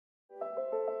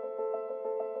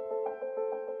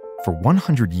For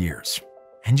 100 years,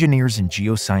 engineers and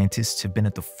geoscientists have been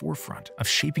at the forefront of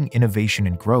shaping innovation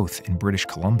and growth in British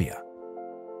Columbia.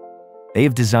 They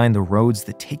have designed the roads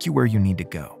that take you where you need to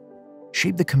go,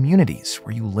 shaped the communities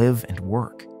where you live and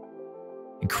work,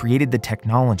 and created the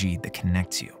technology that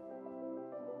connects you.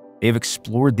 They have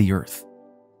explored the Earth,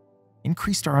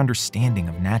 increased our understanding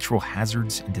of natural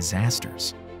hazards and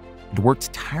disasters, and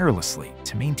worked tirelessly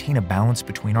to maintain a balance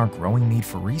between our growing need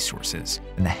for resources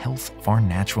and the health of our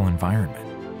natural environment.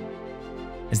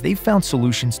 As they've found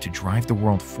solutions to drive the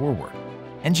world forward,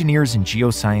 Engineers and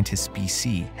Geoscientists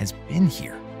BC has been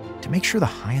here to make sure the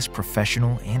highest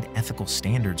professional and ethical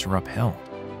standards are upheld.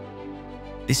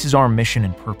 This is our mission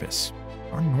and purpose,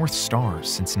 our North Star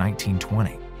since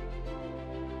 1920.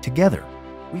 Together,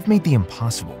 we've made the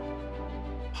impossible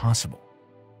possible.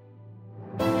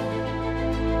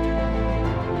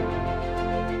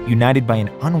 United by an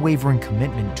unwavering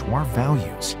commitment to our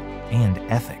values and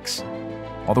ethics.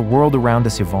 While the world around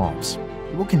us evolves,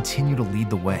 we will continue to lead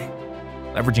the way,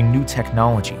 leveraging new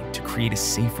technology to create a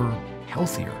safer,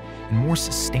 healthier, and more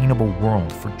sustainable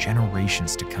world for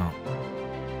generations to come.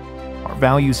 Our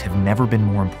values have never been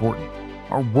more important,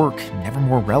 our work never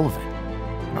more relevant,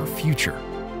 and our future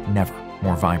never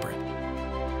more vibrant.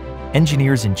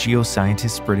 Engineers and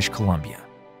Geoscientists British Columbia,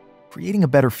 creating a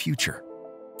better future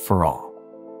for all.